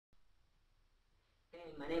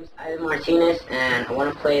Hey, my name's Ivan Martinez, and I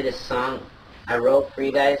want to play this song I wrote for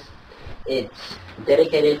you guys. It's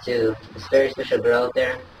dedicated to this very special girl out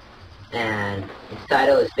there, and its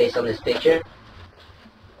title is based on this picture.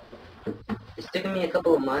 It's taken me a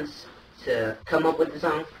couple of months to come up with the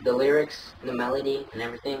song, the lyrics, the melody, and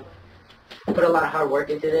everything. I put a lot of hard work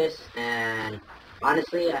into this, and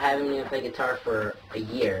honestly, I haven't even played guitar for a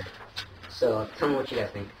year. So tell me what you guys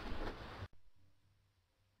think.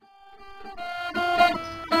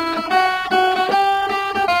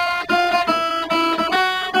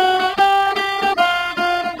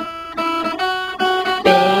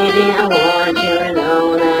 Baby, I want you to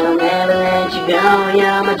know that I'll never let you go.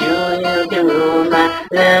 You're my jewel, you can rule my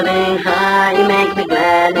loving heart. You make me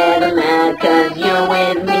glad, never mad, 'cause you're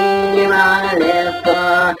with me, you're all I live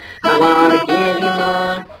for. I wanna give you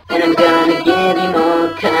more, and I'm gonna give you more,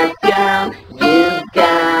 'cause girl, you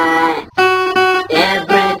got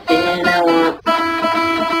everything I want.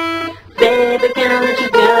 Baby, can I let you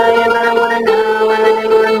go? You're what I wanna know, I love you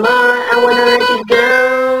more and more, I wanna let you go.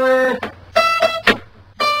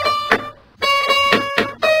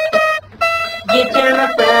 You turn my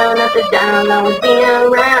frown up and down, always be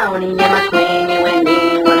around. You're my queen, you and me,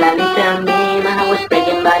 well at least tell me. My heart was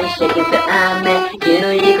breaking, body shaking till I met you.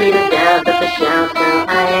 You clean it down, but the shout, now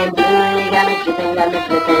I ain't blue. You got me tripping, got me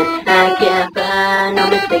flipping, I can't find no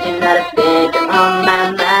mistake, you're not a fake. You're on my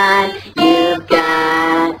mind, you've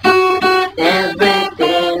got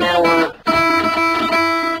everything I want.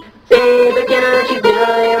 Baby, can I let you go?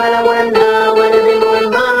 You're all I wanna know, wanna be more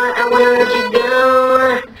and more, I wanna let you go.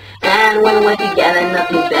 And when we're together,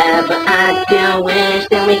 nothing's better, but I still wish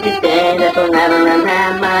that we could stay there forever and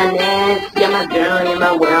reminisce. You're my girl, you're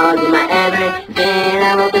my world, you're my everything.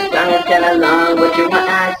 I wrote this song and tell along, but you're what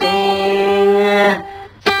I sing.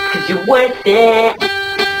 'Cause you're worth it,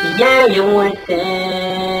 yeah, you're worth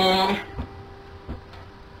it.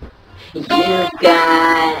 You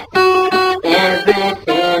got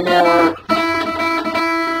everything I want.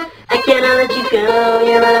 I cannot let you go,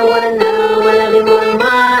 you're all I wanna know, I love you more and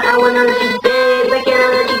more, I wanna let you babe. I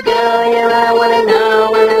cannot let you go, you're all I wanna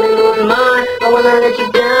know, I love you more and more, I wanna let you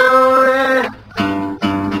go.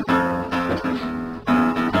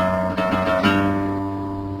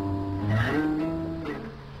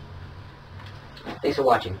 Thanks for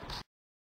watching.